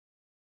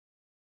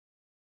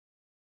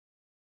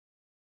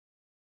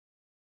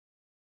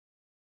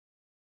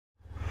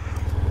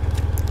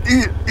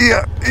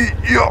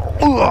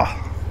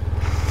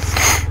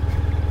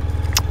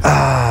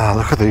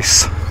Look at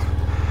this.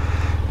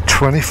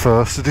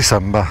 21st of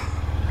December.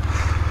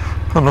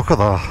 And look at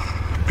that.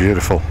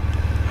 Beautiful.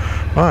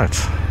 Right.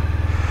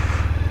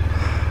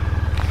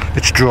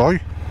 It's dry.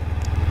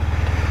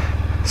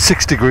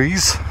 6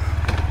 degrees.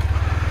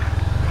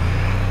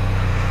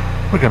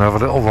 We're going to have a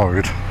little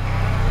ride.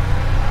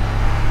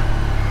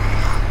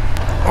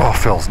 Oh,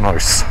 feels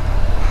nice.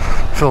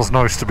 Feels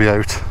nice to be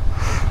out.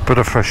 Bit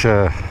of fresh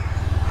air.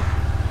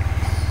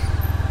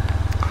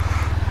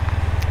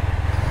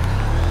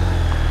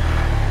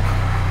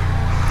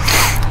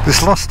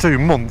 This last 2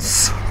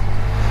 months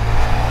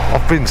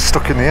I've been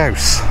stuck in the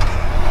house.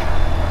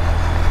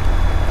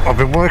 I've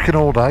been working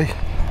all day,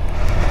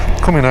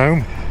 coming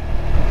home,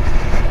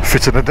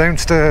 fitting a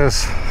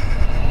downstairs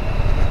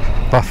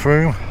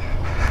bathroom,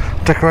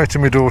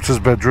 decorating my daughter's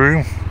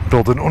bedroom,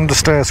 building an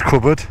understairs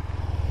cupboard.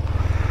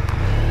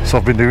 So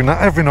I've been doing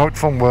that every night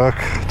from work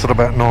till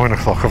about 9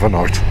 o'clock of a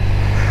night.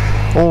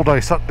 All day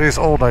Saturdays,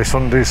 all day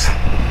Sundays.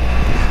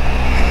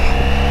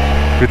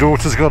 My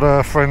daughter's got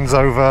her friends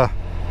over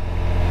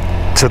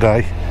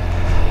today,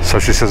 so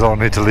she says, oh, I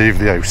need to leave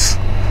the house.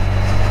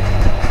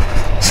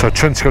 So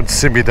Trent's going to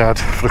see my dad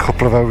for a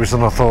couple of hours,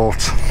 and I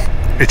thought,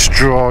 it's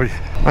dry,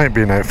 I ain't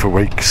been out for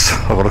weeks,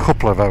 I've got a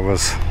couple of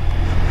hours,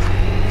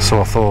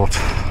 so I thought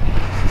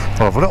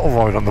I'll have a little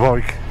ride on the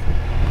bike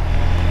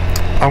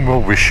and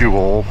we'll wish you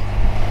all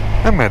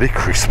a Merry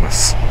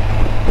Christmas.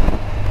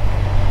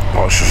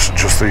 Oh, it's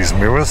just these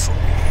mirrors.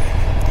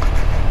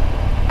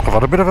 I've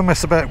had a bit of a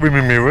mess about with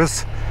my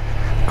mirrors,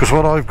 because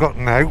what I've got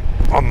now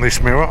on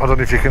this mirror, I don't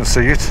know if you can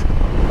see it,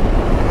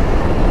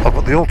 I've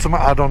got the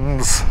Ultimate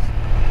Add-ons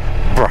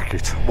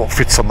bracket, what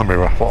fits on the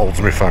mirror, what holds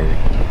my phone.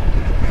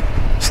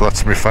 So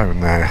that's my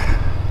phone there.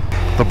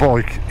 The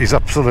bike is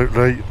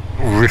absolutely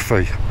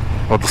riffy.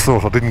 I just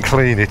thought I didn't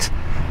clean it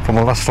from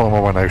the last time I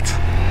went out.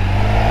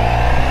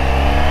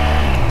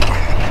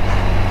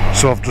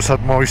 So I've just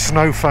had my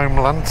snow foam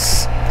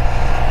lance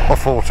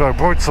off auto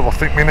bright, so I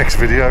think my next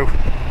video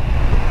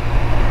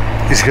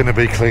is going to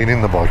be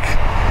cleaning the bike.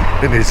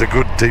 It needs a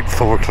good deep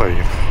thorough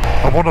clean.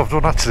 And what I've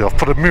done actually, I've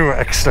put a mirror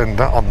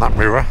extender on that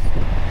mirror.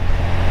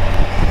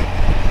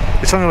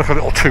 It's only like a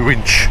little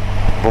 2-inch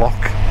block,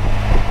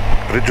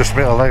 but it just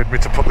allowed me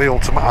to put the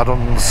Ultimate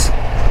Add-ons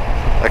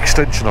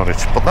extension on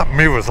it. But that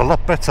mirror's a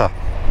lot better.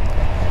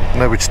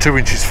 Now it's 2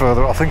 inches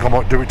further. I think I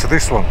might do it to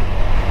this one,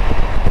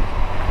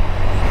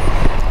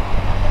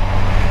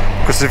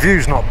 because the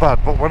view's not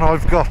bad, but when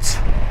I've got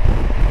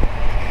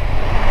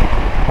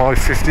my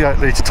 58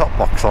 litre top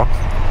box on,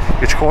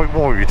 it's quite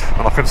wide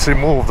and I can see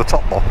more of the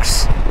top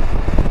box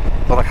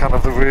than I can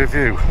of the rear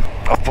view.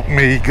 I've put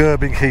me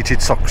Gerbing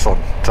heated socks on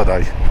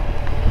today.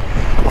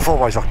 I've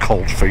always had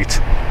cold feet.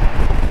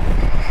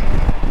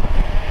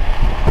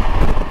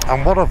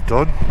 And what I've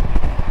done,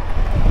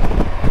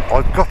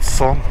 I've got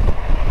some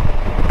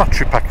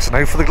battery packs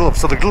now for the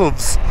gloves, so the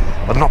gloves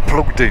are not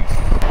plugged in.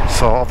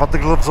 So I've had the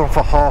gloves on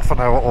for half an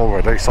hour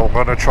already, so I'm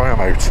going to try them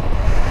out,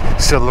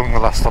 see how long they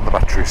last on the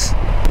batteries.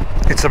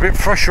 It's a bit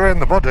fresh around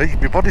the body,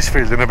 my body's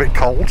feeling a bit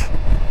cold.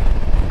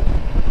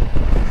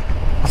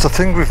 That's the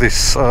thing with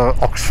this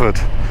Oxford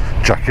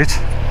jacket,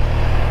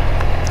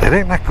 it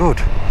ain't that good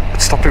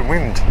at stopping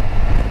wind.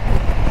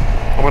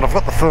 I mean, I've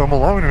got the thermal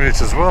lining in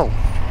it as well.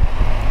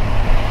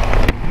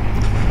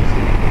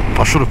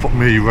 I should have put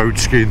my road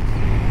skin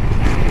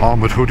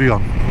armoured hoodie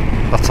on,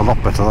 that's a lot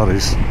better, that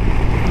is.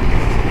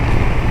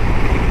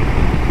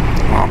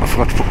 Oh, and I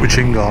forgot to put my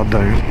chin guard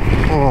down.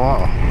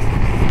 Oh.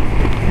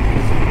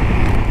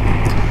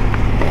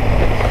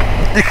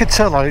 You can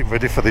tell I ain't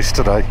ready for this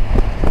today.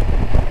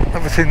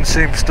 Everything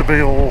seems to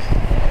be all...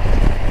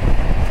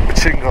 my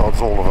chin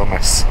guard's all of a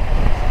mess.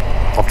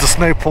 I've just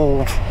now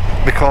pulled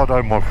my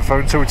Cardo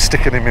microphone so it's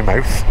sticking in my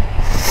mouth.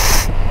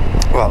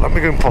 Well, let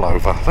me go and pull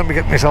over. Let me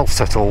get myself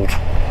settled.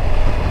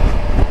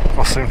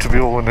 I seem to be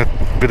all in a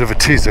bit of a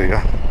tiz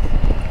here.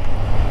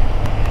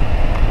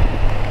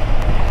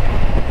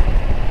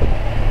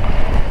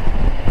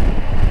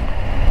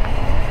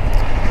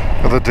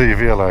 Got the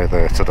DVLA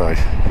there today.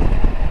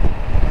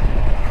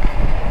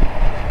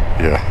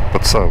 Yeah,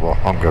 but so what,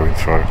 I'm going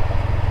through.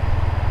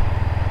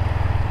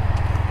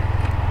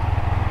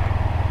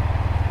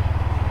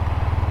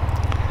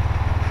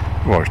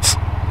 Right,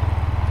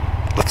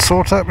 let's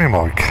sort out my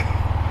mic.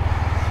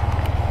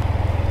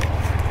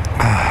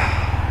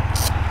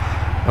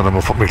 And then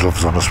we'll put my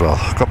gloves on as well.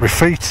 Got my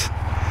feet,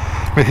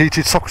 my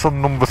heated socks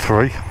on number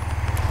 3.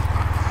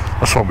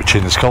 That's why my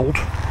chin's cold.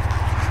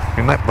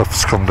 My neck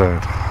buff's come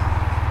down.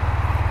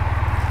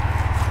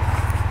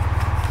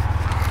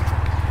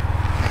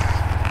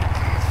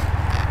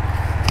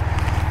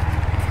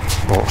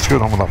 What's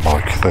going on with that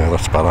mic? There,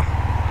 that's better.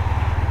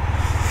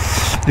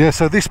 Yeah,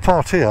 so this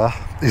part here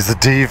is the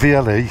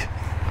DVLA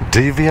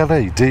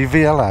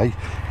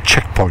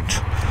checkpoint.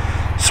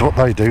 So what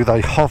they do, they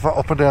hover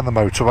up and down the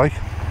motorway,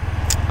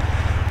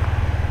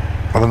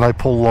 and then they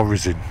pull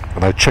lorries in,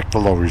 and they check the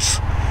lorries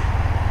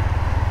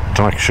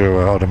to make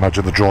sure, I'd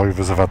imagine the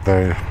drivers have had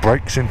their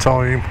brakes in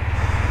time,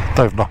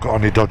 They've not got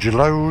any dodgy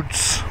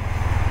loads.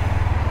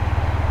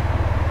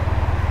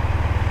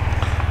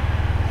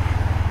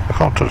 I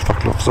can't touch the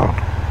gloves on.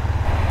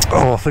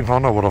 Oh, I think I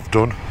know what I've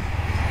done.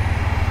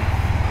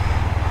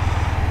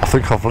 I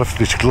think I've left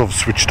this glove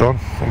switched on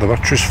and the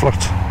battery's flat.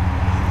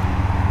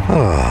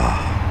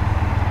 Ah.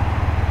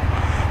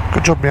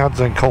 Good job my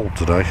hands ain't cold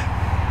today.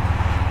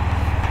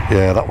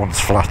 Yeah, that one's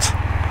flat.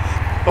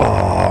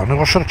 Oh, I knew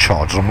I should have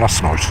charged them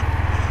last night.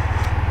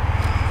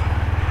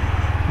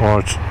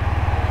 Right.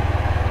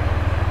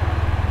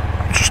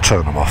 Just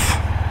turn them off.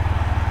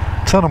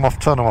 Turn them off,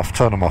 turn them off,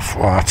 turn them off.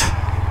 Right.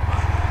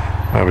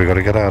 Now we've got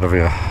to get out of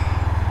here.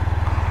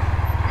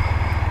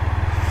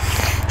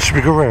 Should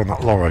we go around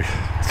that lorry?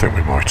 I think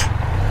we might.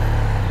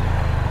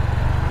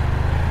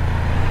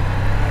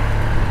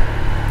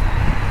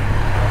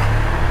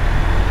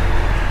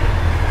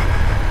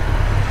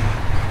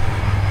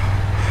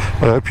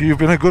 I hope you've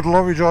been a good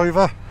lorry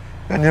driver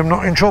and you're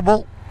not in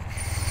trouble.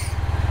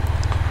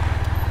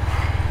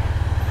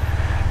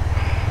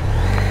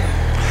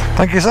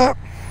 Thank you, sir.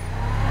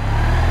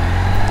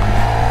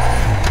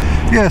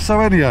 Yeah, so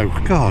anyhow,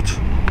 God,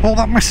 all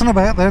that messing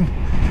about then.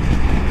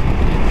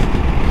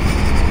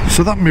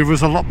 So that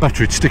mirror's a lot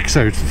better, it sticks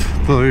out.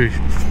 The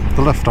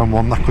left hand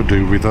one, that could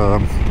do with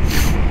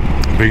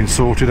being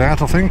sorted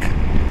out, I think.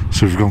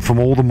 So we've gone from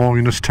all the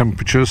minus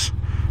temperatures.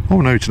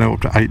 Oh no, it's now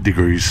up to 8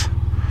 degrees.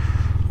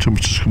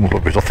 Temperature's come up a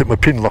bit. I think my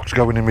pin lock's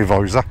going in my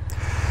visor.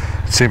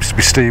 It seems to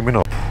be steaming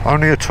up.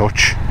 Only a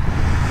touch.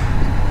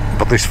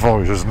 But this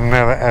visor's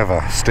never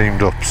ever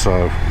steamed up,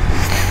 so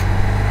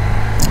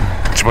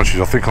as much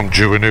as I think I'm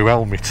due a new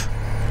helmet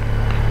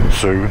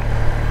soon.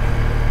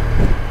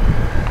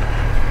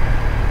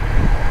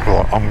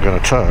 Right, I'm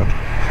going to turn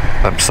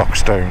them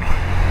socks down.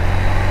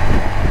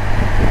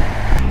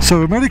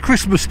 So a Merry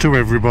Christmas to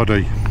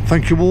everybody.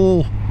 Thank you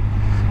all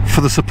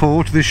for the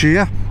support this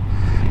year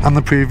and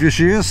the previous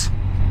years.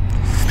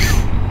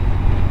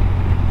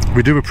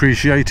 We do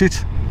appreciate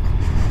it.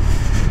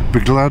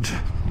 We're glad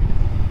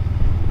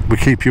we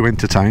keep you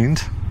entertained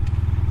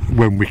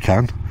when we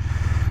can.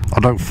 I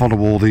don't follow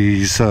all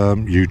these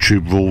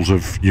YouTube rules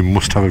of you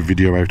must have a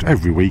video out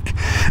every week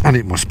and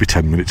it must be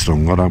 10 minutes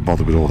long. I don't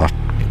bother with all that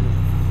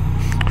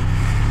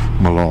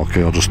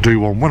malarkey. I'll just do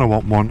one when I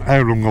want one,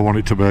 how long I want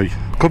it to be.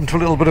 Come to a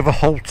little bit of a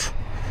halt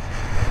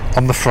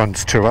on the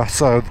France tour.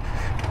 So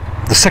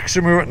the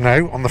section we're at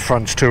now on the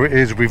France tour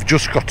is we've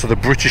just got to the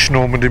British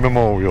Normandy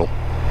Memorial.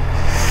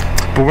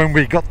 But when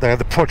we got there,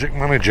 the project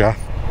manager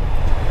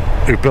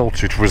who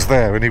built it was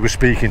there and he was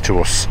speaking to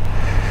us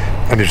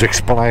and he was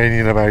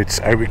explaining about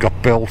how it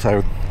got built,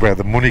 where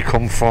the money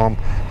come from,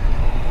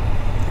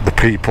 the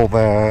people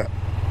there,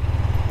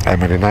 how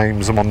many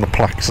names are on the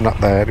plaques and that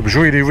there. It was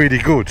really, really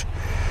good.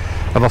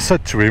 And I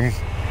said to him,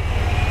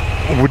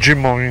 would you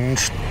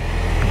mind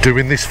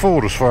doing this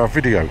for us for our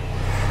video?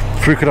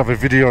 If we could have a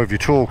video of you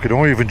talking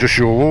or even just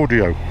your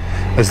audio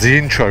as the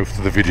intro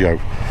to the video.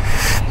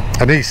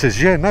 And he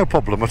says, yeah, no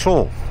problem at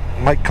all.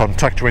 Make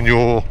contact when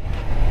you're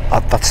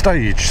at that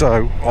stage.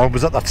 So I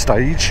was at that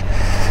stage.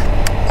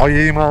 I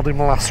emailed him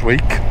last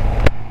week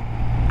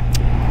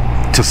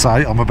to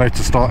say I'm about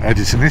to start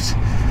editing it.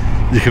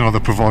 You can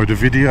either provide a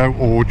video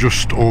or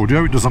just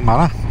audio, it doesn't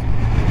matter.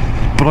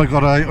 But I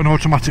got an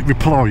automatic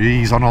reply,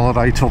 he's on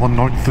holiday till the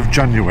 9th of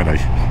January.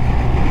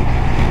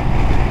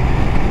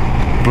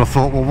 But I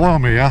thought, well, while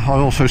I'm here, I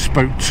also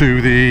spoke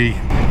to the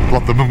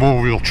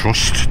Memorial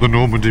Trust, the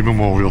Normandy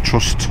Memorial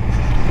Trust,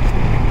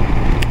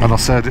 and I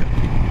said,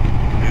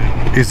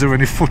 is there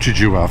any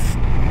footage you have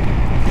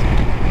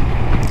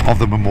of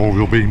the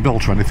memorial being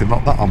built or anything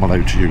like that I'm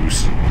allowed to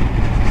use?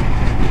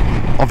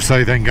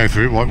 Obviously then go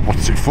through it, like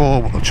what's it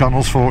for, what the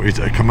channel's for, is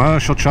it a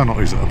commercial channel,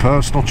 is it a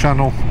personal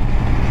channel?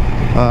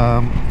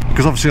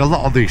 Because obviously a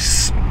lot of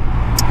this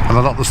and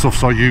a lot of the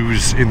stuff I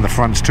use in the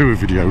France tour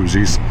videos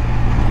is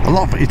a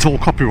lot of it's all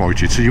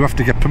copyrighted, so you have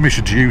to get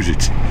permission to use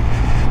it.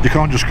 You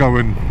can't just go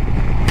and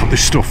put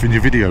this stuff in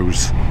your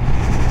videos,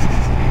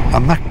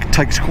 and that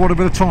takes quite a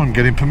bit of time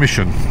getting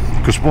permission,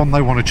 because one,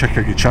 they want to check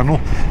out your channel,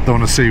 they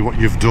want to see what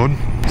you've done.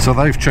 So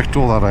they've checked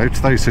all that out.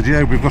 They said,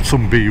 yeah, we've got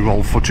some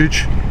B-roll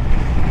footage,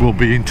 we'll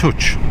be in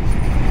touch.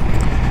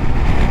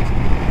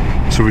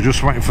 So we're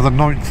just waiting for the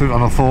 9th,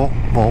 and I thought,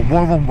 well,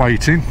 while I'm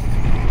waiting,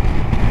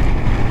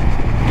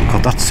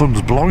 God, that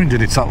sun's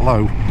blinding, it's that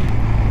low.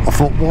 I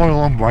thought,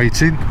 while I'm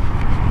waiting,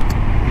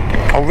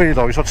 I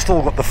realised I'd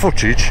still got the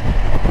footage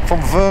from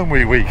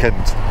Vernwy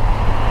weekend.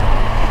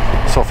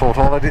 So I thought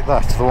I'll edit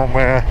that, the one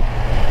where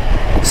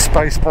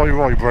Space Boy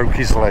Roy broke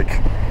his leg.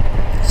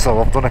 So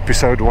I've done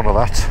episode 1 of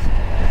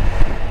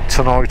that.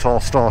 Tonight I'll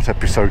start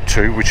episode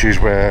 2, which is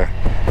where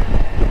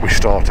we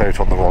start out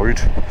on the ride.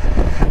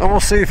 And we'll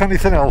see if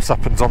anything else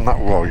happens on that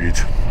ride.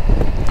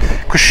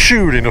 Because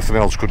surely nothing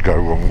else could go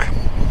wrong.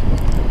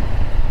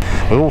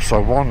 I also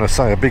want to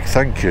say a big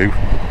thank you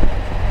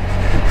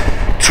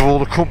to all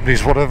the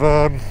companies what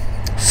have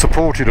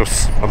supported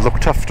us and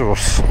looked after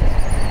us.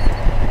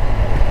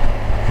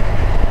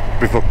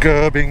 We've got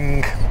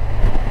Gerbing,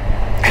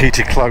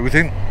 Heated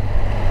Clothing,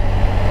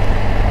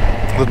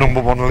 the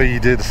 #1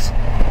 leaders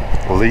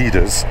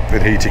leaders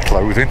in heated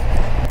clothing.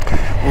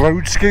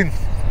 Road skin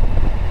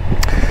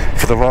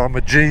for their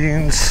armoured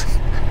jeans,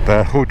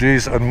 their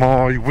hoodies, and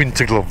my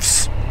winter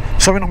gloves.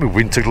 Sorry, not my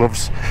winter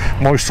gloves,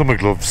 my summer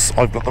gloves.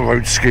 I've got the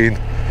road skin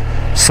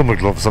summer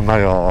gloves, and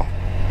they're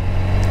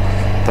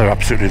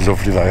absolutely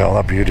lovely.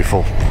 They're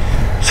beautiful,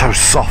 so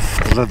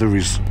soft. The leather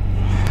is.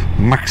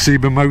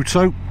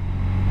 Motourev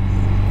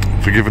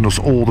for giving us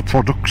all the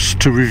products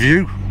to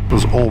review.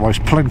 There's always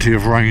plenty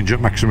of range at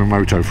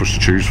Motourev for us to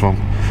choose from,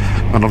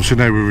 and obviously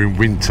now we're in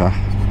winter,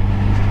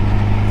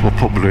 we'll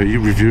probably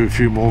review a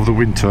few more of the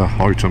winter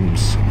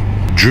items.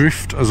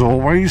 Drift, as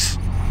always,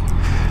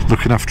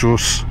 looking after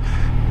us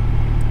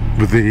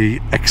with the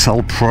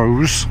XL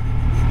Pros,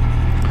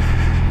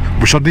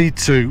 which I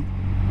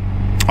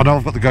know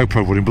I've got the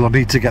GoPro running, but I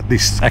need to get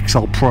this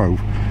XL Pro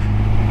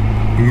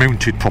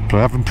mounted properly.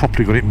 I haven't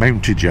properly got it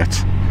mounted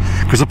yet,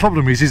 because the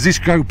problem is this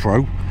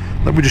GoPro,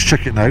 let me just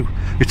check it now,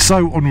 it's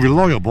so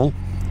unreliable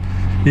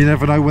you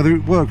never know whether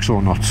it works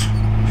or not.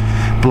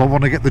 But I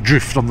want to get the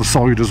drift on the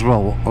side as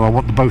well, and I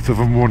want the both of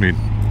them running.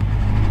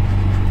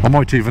 I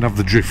might even have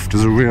the drift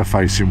as a rear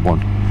facing one,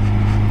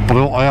 but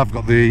I have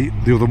got the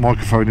other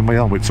microphone in my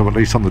helmet, so at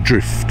least on the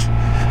drift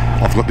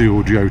I've got the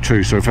audio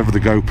too, so if ever the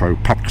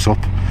GoPro packs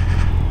up,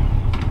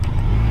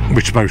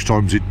 which most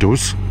times it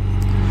does,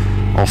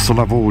 I'll still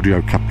have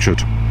audio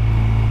captured.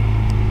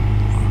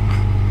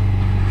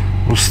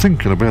 I was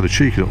thinking about a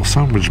cheeky little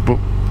sandwich, but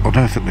I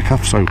don't think the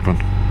cafe's open.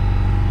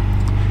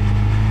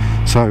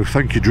 So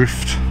thank you,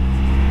 Drift.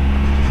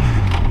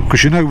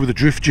 Because you know with the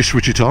Drift you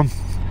switch it on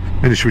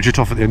and you switch it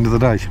off at the end of the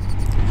day.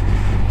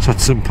 It's that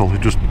simple,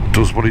 it just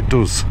does what it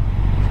does.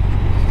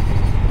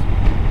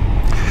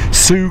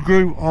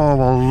 Sugru, oh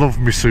I love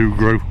me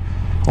Sugru.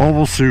 I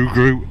will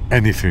Sugru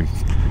anything.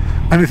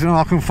 Anything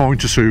I can find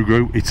to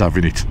Sugru, it's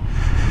having it.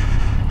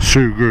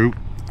 Sugru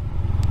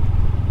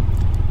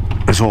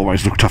has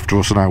always looked after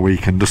us on our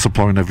weekend, they're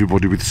supplying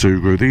everybody with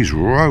Sugru. These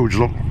roads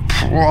look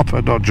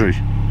proper dodgy,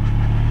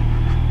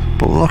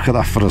 but look at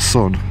that for the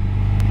sun.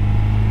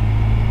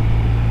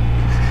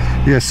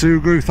 Yeah,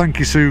 Sugru, thank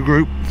you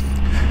Sugru,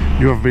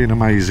 you have been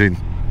amazing.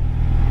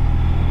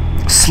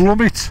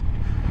 Slummit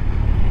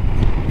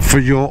for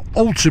your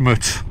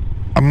ultimate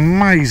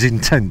amazing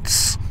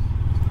tents.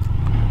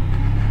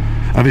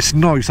 And it's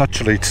nice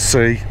actually to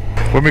see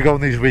when we go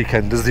on these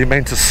weekenders the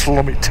amount of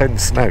Slummit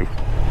tents now.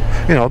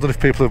 You know, I don't know if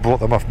people have bought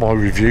them off my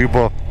review,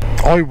 but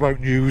I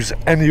won't use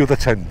any other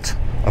tent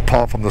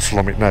apart from the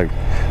Slummit now.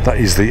 That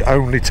is the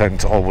only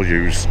tent I will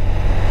use.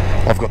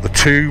 I've got the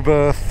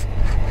 2-berth,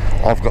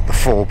 I've got the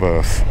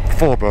 4-berth.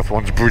 4-berth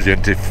one's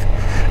brilliant if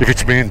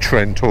it's me and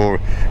Trent, or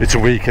it's a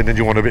weekend and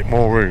you want a bit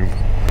more room.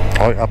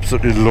 I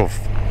absolutely love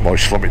my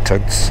Slummit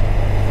tents.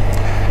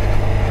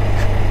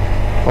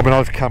 I mean,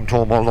 I've camped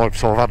all my life,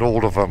 so I've had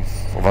all of them.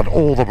 I've had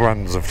all the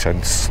brands of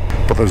tents,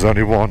 but there's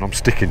only one I'm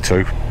sticking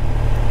to,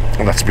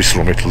 and that's my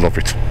Slummit. Love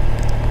it.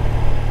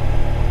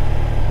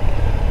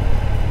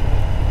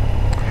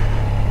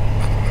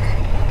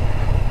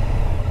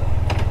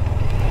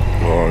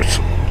 Right,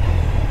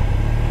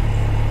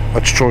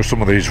 let's try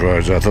some of these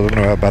roads out. I don't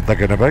know how bad they're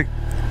going to be.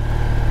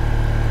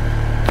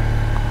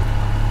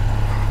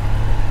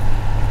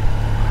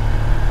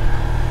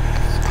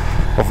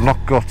 I've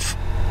not got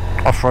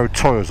off-road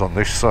tyres on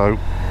this, so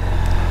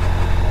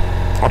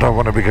I don't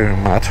want to be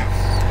going mad.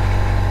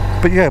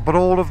 But yeah, but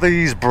all of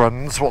these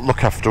brands what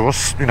look after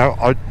us, you know,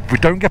 we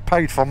don't get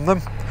paid from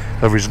them.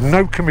 There is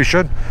no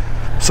commission.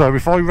 So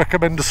if I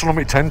recommend a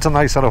Slummit tent and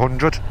they sell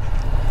 100,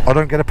 I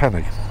don't get a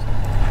penny.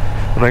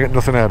 I don't get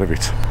nothing out of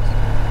it.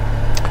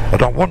 I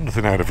don't want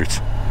nothing out of it.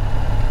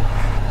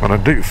 I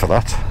don't do it for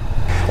that.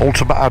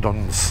 Ultimate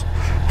add-ons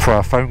for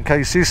our phone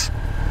cases.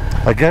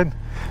 Again,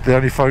 the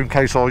only phone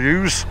case I'll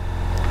use.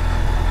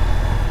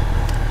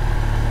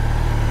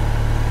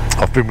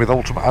 I've been with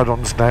Ultimate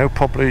Add-ons now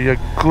probably a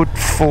good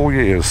 4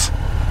 years.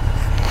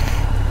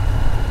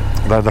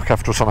 They look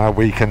after us on our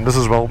weekenders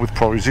as well with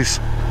prizes.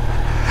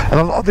 And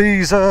a lot of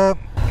these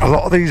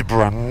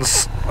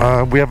brands,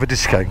 we have a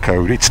discount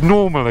code. It's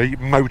normally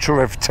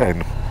Motourev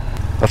 10.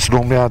 That's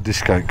normally our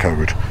discount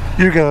code.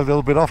 You get a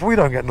little bit off, we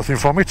don't get nothing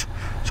from it.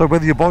 So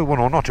whether you buy one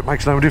or not, it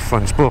makes no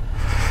difference. But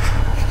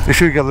if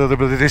you get a little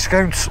bit of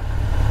discount,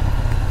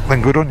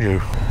 then good on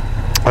you.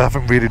 I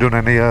haven't really done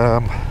any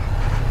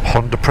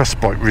Honda press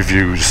bike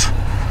reviews.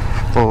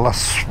 The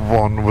last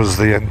one was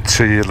the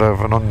NT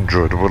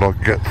 1100. Will I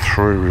get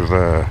through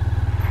there?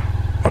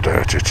 I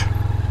doubt it.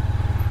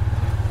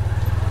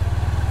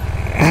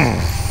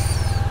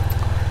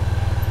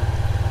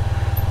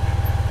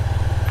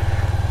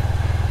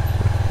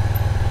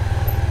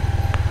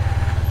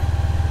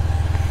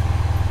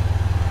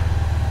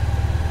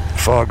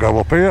 If I go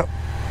up here,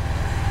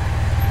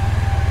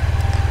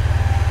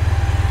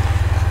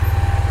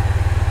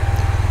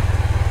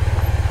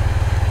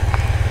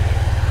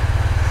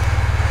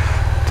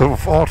 the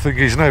hard thing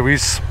is now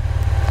is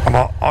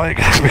I ain't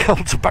going to be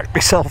able to back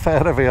myself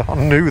out of here. I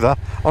knew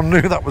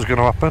that was going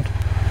to happen.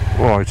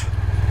 Right,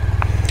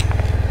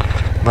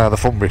 now the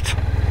fun bit.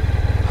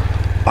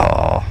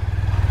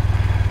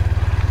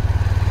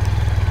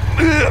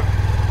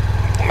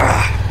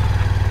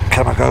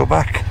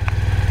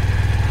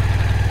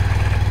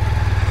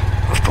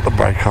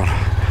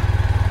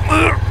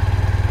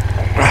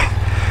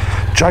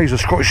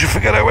 Jesus Christ, you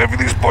forget how heavy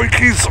this bike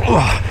is.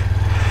 Ugh.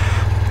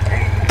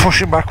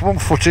 Pushing back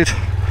one-footed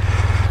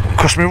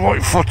because my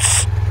right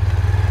foot's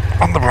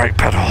on the brake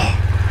pedal.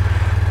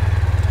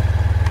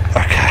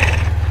 Okay,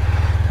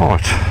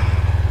 right.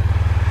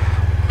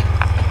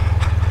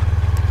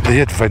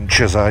 The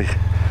adventures, eh?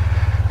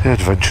 The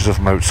adventures of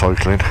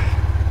motorcycling.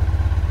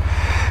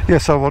 Yeah,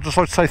 so I'd just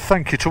like to say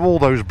thank you to all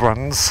those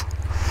brands,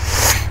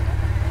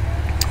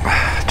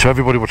 to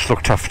everybody which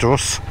looked after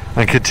us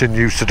and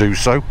continues to do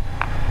so,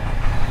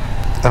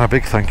 and a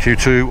big thank you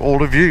to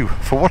all of you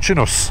for watching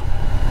us.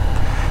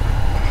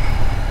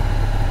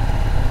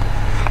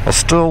 I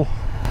still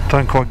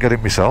don't quite get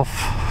it myself.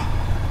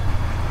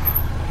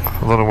 I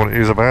don't know what it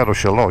is about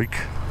us you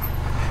like.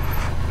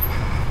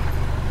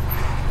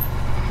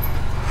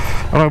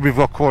 I know we've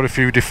got quite a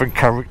few different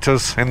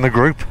characters in the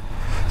group,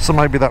 so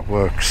maybe that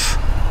works.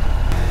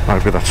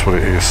 Maybe that's what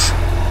it is.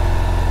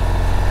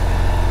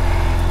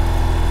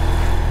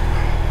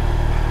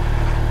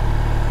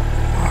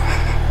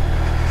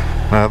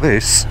 Now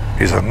this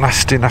is a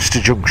nasty,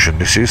 nasty junction,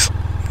 this is.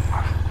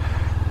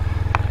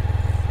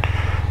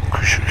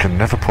 Because you can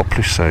never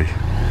properly see.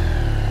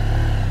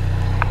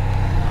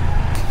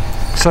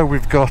 So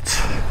we've got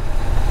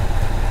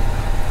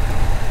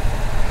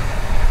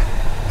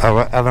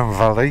our Ellen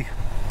Valley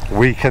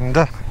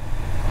weekender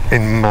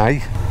in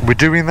May. We're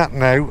doing that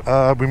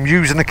now. We're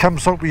using the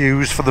campsite we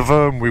used for the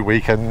Vernwy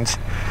weekend.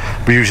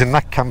 We're using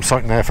that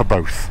campsite now for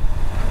both.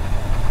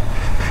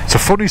 It's a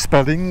funny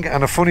spelling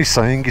and a funny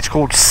saying. It's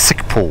called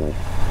Sickpool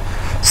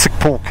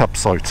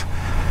campsite,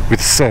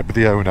 with Seb,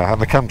 the owner, and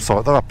the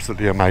campsite. They're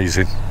absolutely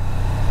amazing.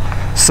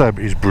 Seb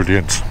is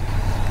brilliant.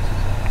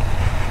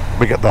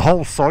 We get the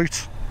whole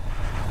site,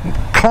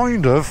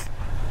 kind of,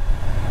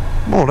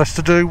 more or less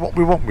to do what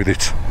we want with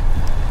it.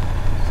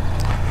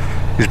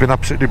 He's been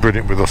absolutely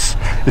brilliant with us.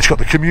 It's got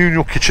the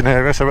communal kitchen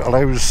area, so it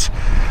allows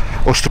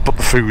us to put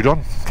the food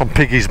on from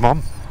Piggy's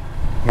mum,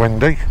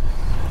 Wendy.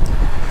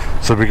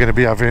 So we're going to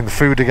be having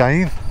food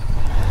again.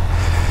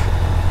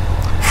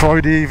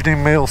 Friday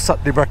evening meal,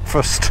 Saturday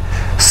breakfast,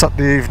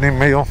 Saturday evening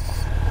meal.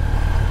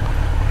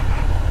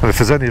 And if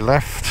there's any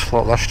left,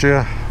 like last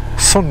year,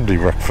 Sunday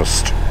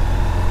breakfast.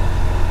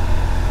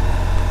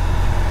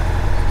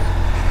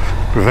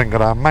 We've then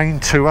got our main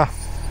tour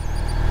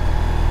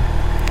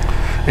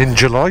in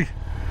July,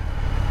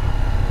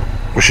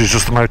 which is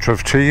just the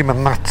Motourev team,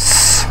 and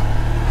that's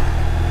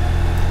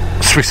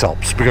Swiss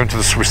Alps. We're going to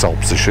the Swiss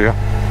Alps this year.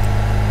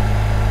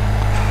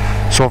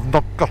 So I've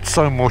not got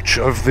so much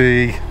of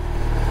the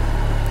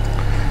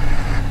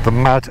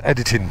mad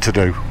editing to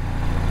do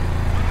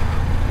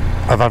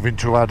of having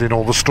to add in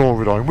all the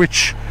storyline,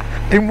 which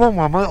in one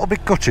way I'm a little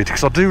bit gutted,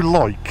 because I do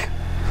like,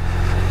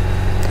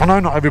 I know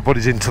not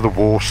everybody's into the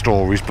war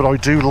stories, but I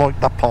do like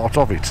that part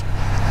of it.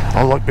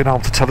 I like being able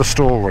to tell a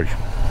story.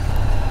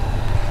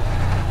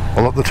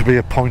 I like there to be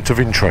a point of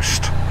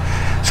interest.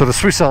 So the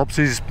Swiss Alps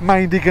is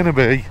mainly going to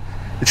be,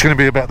 it's going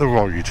to be about the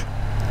ride.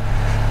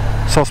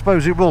 So I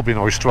suppose it will be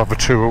nice to have a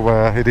tour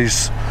where it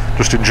is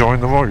just enjoying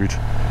the ride,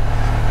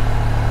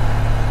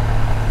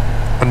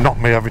 and not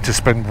me having to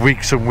spend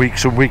weeks and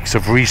weeks and weeks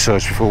of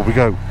research before we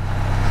go,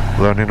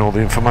 learning all the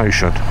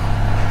information.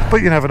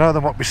 But you never know,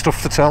 there might be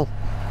stuff to tell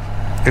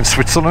in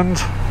Switzerland.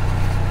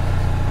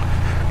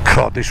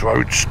 God, this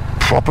road's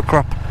proper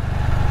crap.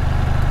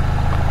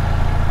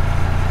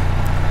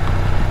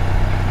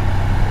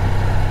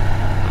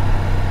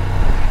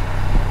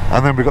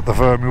 And then we've got the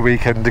Vernwy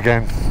weekend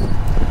again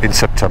in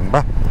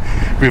September.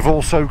 We've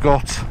also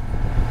got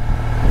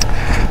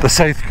the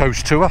South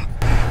Coast tour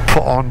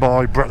put on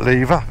by Brett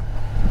Lever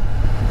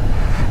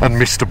and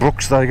Mr.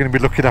 Brooks. They're going to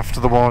be looking after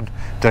the one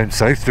down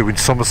south, doing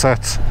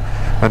Somerset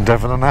and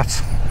Devon and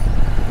that.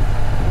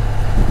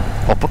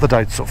 I'll put the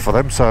dates up for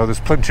them, so there's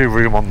plenty of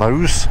room on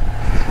those.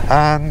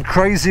 And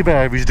Crazy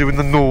Bear is doing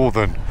the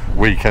northern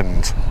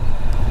weekend.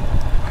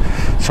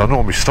 So I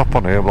normally stop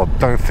on here, but I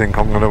don't think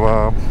I'm going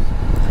to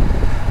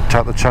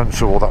take the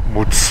chance of all that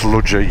mud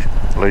sludgy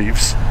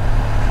leaves.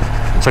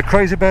 So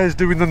Crazy Bear's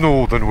doing the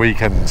northern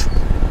weekend,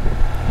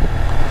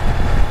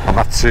 and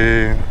that's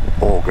in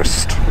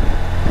August.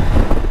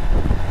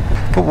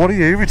 But what a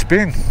year it's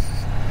been.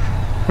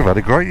 We've had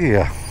a great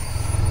year.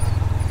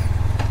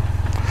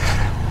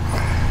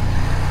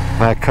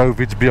 Now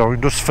COVID's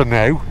behind us for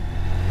now.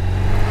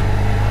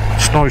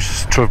 It's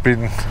nice to have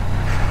been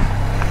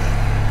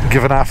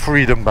given our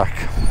freedom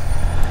back.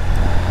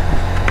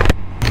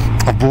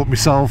 I've bought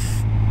myself,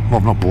 well,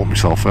 I've not bought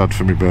myself, I had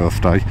for my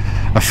birthday,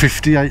 a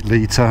 58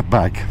 litre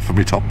bag for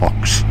my top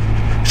box.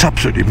 It's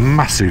absolutely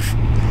massive.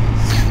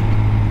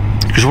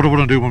 Because what I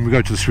want to do when we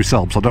go to the Swiss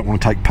Alps, I don't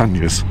want to take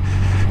panniers.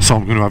 So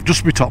I'm going to have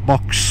just my top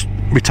box,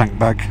 my tank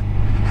bag.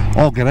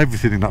 I'll get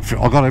everything in that.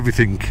 I got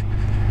everything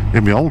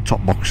in my old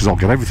top boxes. I'll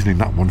get everything in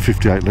that one,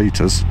 58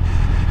 litres.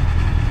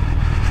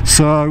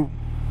 So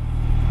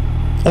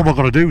all I've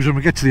got to do is when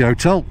we get to the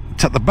hotel,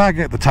 take the bag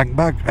out, the tank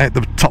bag, out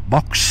the top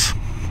box,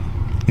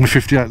 my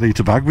 58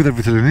 litre bag with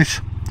everything in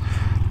it,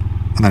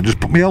 and then just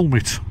put my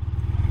helmet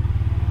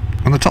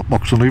and the top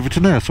box and leave it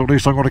in there. So at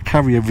least I've got to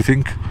carry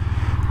everything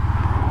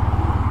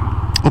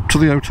up to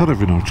the hotel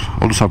every night.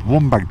 I'll just have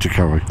one bag to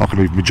carry. I can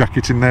leave my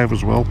jacket in there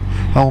as well.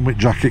 Helmet,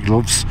 jacket,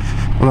 gloves.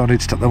 I don't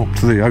need to take them up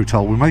to the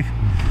hotel with me.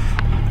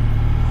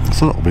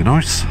 So that'll be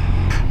nice.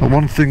 And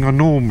one thing I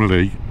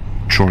normally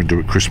try and do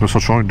at Christmas, I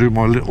try and do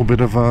my little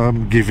bit of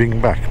giving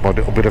back, my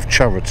little bit of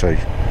charity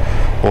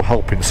or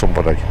helping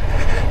somebody.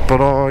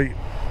 But I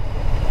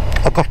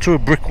got to a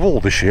brick wall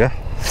this year.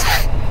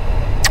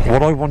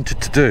 What I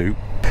wanted to do,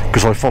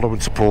 because I follow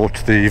and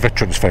support the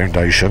Veterans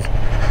Foundation,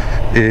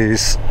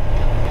 is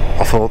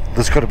I thought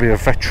there's got to be a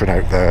veteran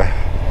out there,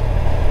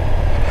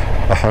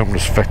 a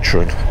homeless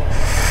veteran,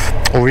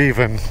 or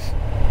even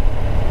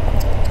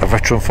a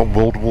veteran from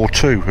World War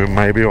II who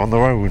may be on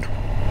their own,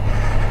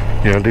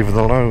 you know, living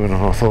alone. And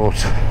I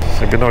thought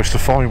it'd be nice to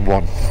find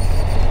one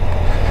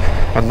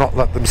and not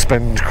let them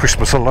spend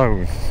Christmas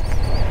alone.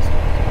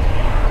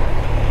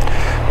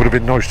 Would have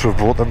been nice to have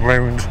brought them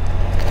round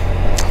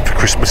for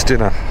Christmas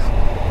dinner,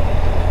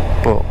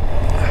 but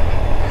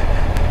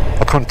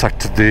I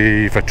contacted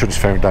the Veterans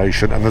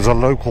Foundation, and there's a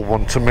local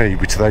one to me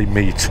which they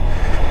meet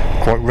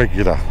quite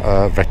regular,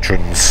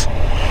 veterans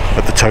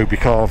at the Toby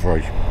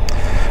Carvery,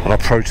 and I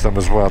approached them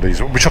as well,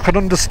 which I can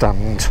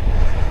understand.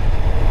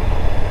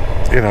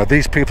 You know,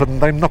 these people,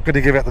 they're not going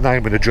to give out the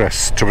name and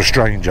address to a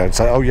stranger and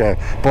say, oh yeah,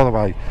 by the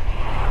way,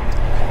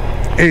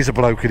 here's a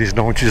bloke in his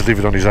 90s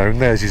living on his own,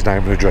 there's his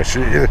name and address.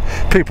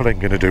 People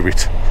ain't going to do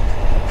it.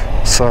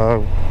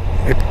 So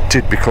it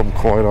did become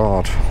quite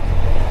hard.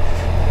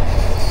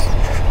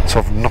 So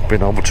I've not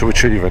been able to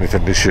achieve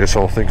anything this year,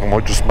 so I think I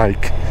might just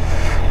make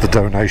the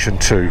donation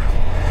to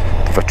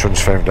the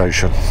Veterans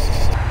Foundation.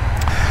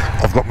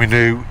 I've got my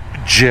new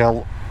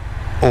gel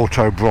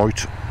Auto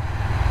Bright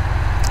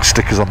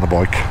stickers on the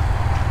bike.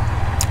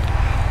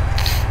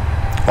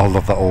 I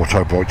love that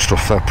Auto Bright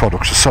stuff, their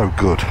products are so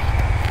good.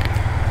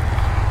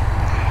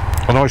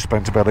 And I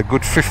spent about a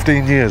good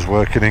 15 years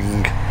working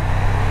in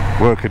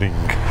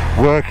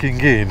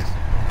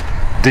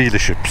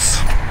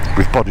dealerships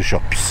with body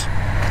shops.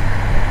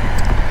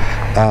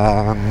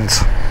 And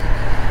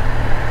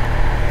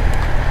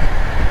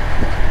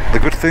the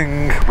good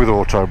thing with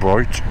Auto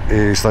Bright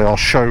is they are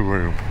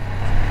showroom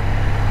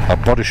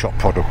and body shop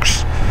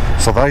products,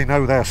 so they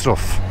know their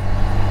stuff.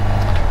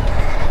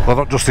 They're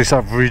not just this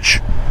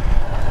average,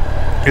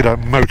 you know,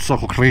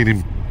 motorcycle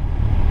cleaning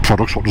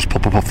products what just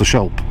pop up off the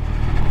shelf.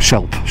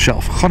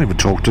 I can't even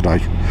talk today.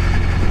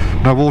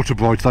 No, Auto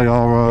Bright, they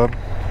are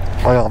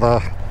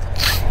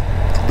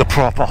the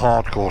proper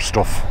hardcore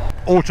stuff.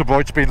 Auto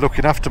Bright's been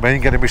looking after me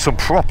and getting me some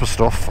proper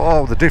stuff.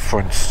 Oh, the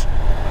difference.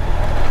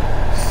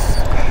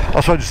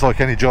 I suppose it's like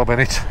any job,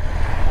 innit?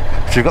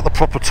 If you've got the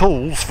proper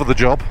tools for the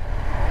job.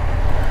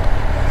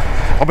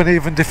 I mean,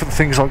 even different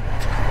things like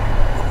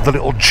the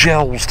little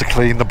gels to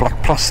clean the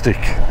black plastic,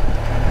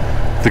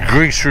 the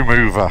grease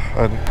remover,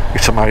 and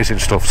it's amazing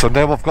stuff. So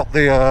now I've got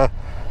the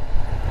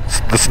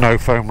snow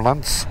foam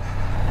lance.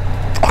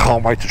 I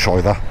can't wait to try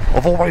that.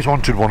 I've always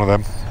wanted one of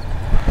them,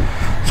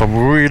 so I'm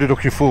really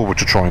looking forward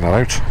to trying that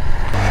out.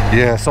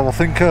 Yeah, so I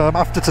think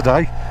after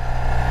today,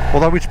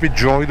 although it's been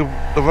dry, the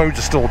roads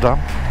are still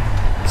damp,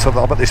 so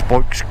I bet this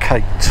bike's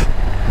caked.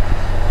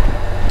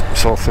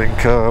 So I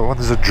think when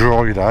there's a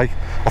dry day,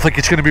 I think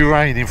it's going to be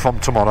raining from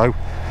tomorrow,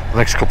 the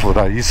next couple of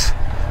days.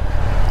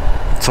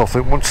 So I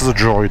think once there's a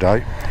dry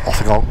day, I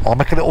think I'll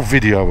make a little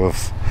video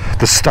of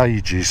the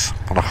stages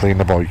when I clean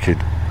the bike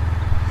in.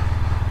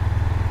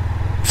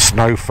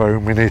 Snow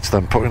foam in it,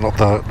 then putting up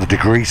the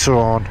degreaser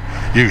on,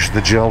 using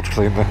the gel to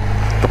clean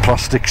the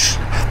plastics,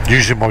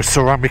 using my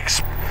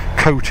ceramics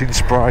coating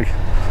spray.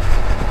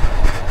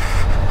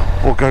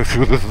 We'll go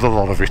through the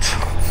lot of it,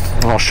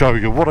 and I'll show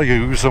you what I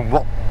use and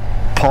what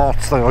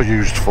parts they are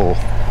used for.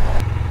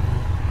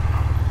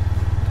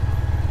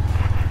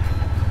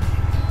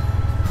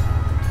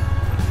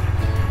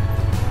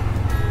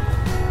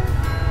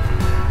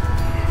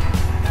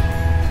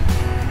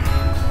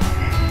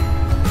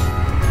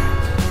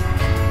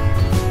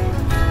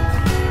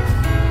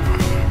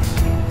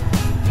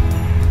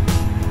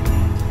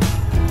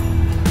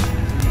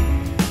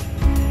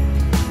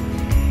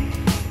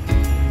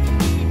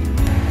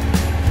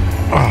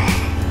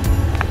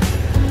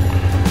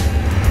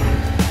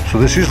 So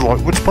this is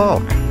Lightwoods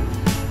Park.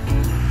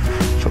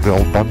 So the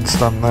old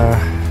bandstand there.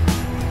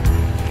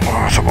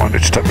 Oh, I might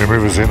need to take my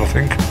mirrors in, I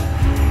think.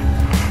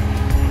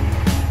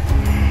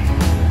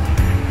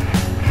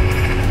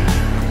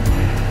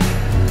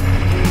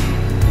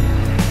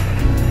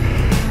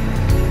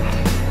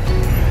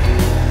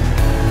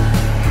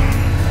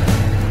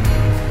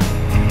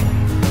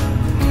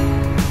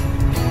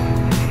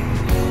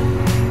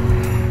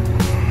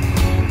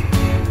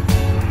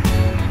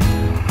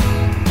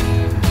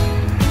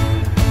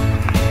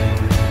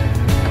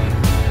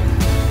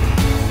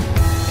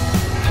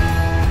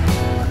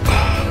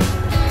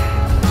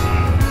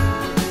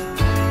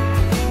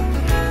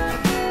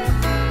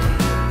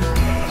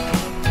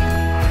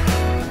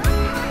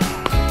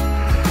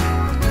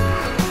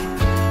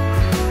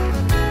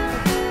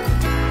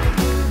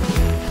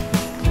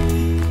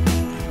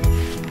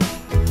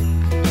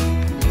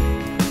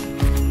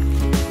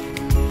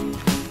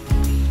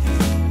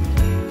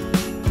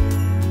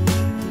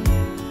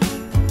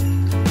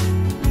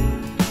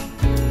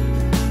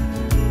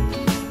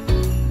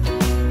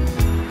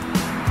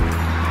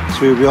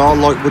 Here we are,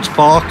 Lightwoods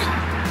Park.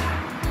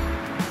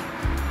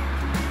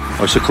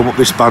 I used to come up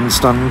this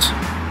bandstand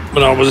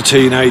when I was a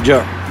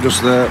teenager,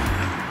 just there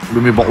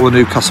with my bottle of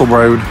Newcastle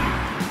Brown.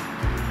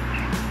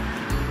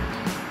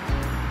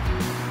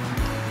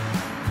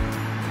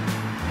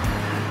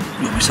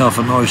 Got myself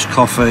a nice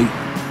coffee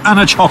and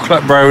a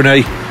chocolate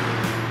brownie.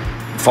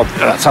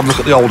 Let's have a look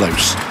at the old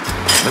house.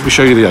 Let me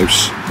show you the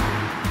house.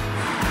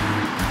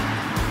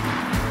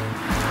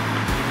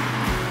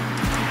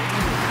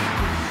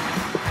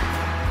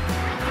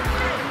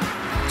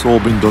 It's all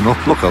been done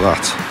up, look at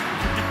that.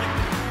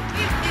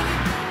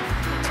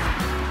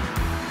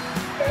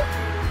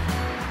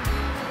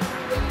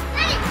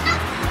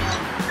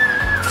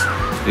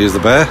 Here's the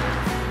bear.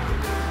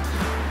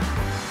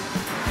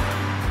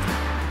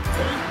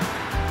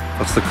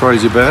 That's the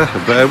crazy bear, a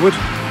bearwood.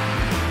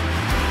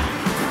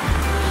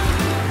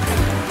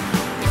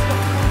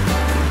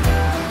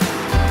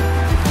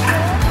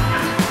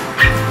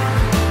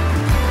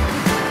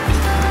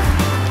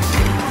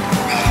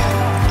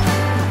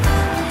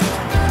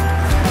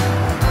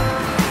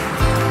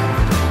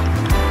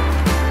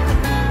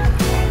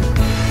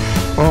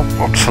 Well,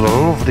 what's a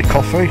lovely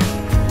coffee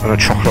and a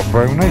chocolate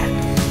brownie.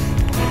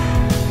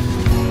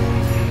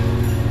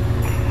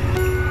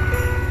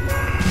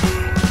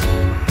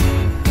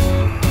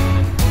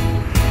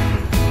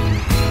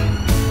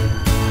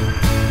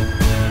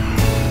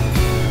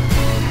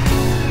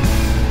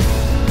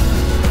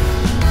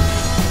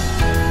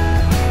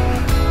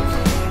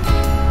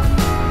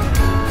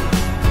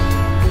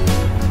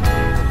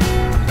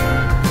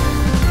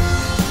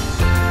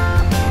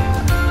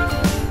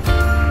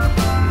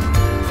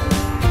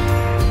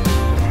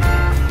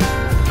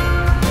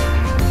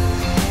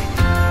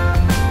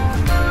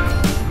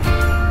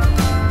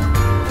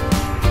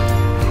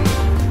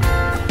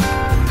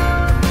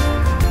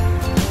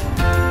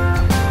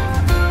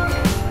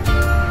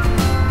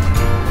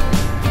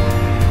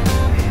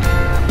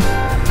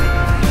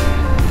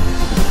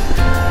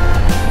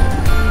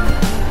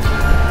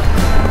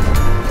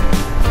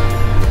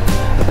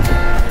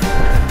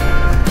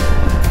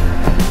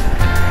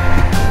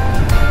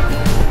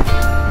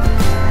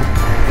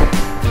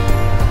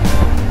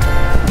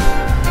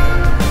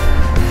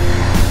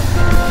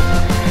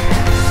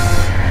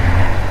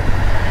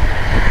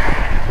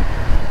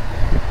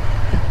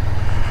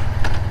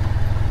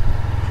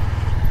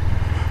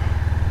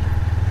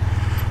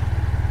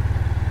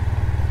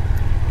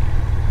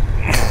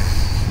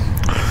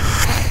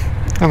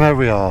 And there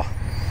we are.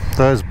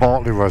 There's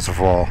Bartley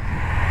Reservoir,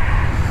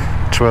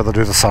 to where they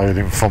do the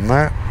sailing from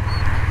there.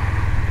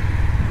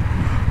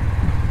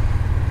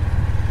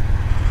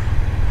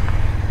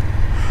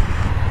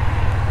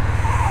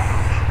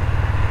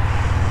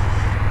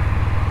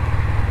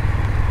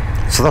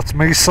 So that's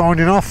me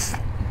signing off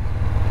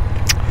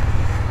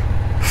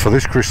for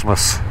this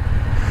Christmas.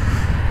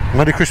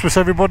 Merry Christmas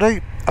everybody,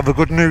 have a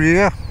good New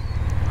Year,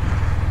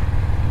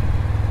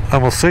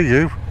 and we'll see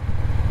you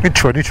in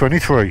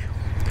 2023.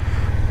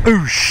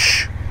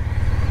 Oosh!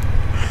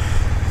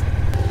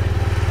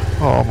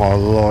 Oh my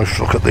life,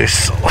 look at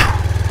this.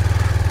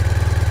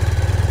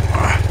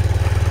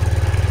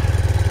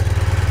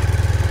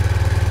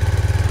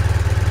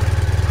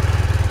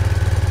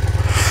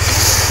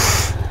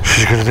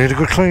 She's going to need a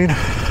good clean.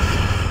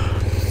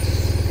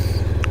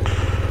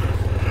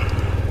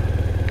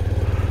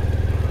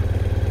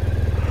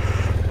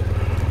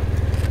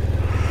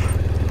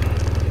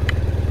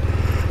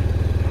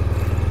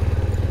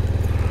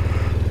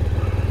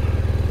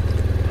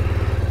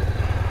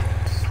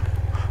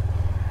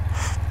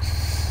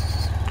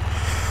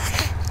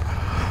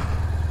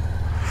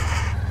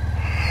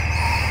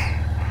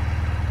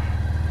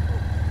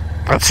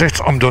 That's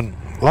it, I'm done.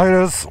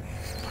 Laters.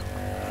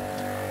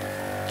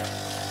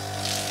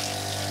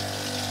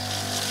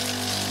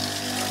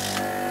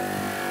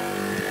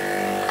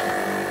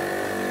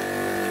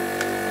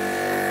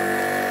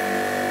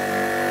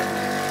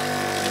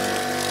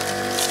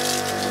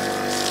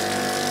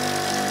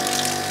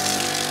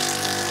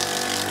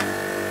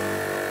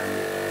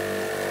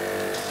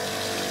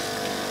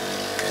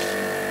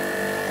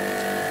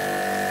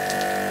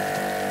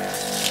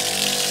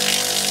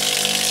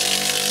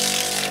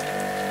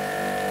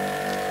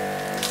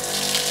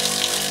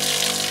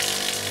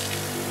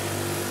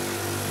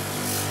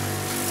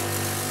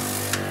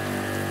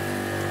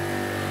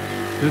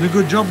 Doing a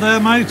good job there,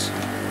 mate.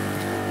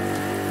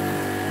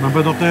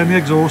 Remember not down the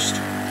exhaust.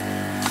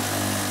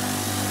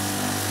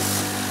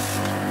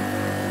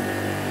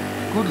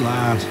 Good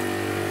lad.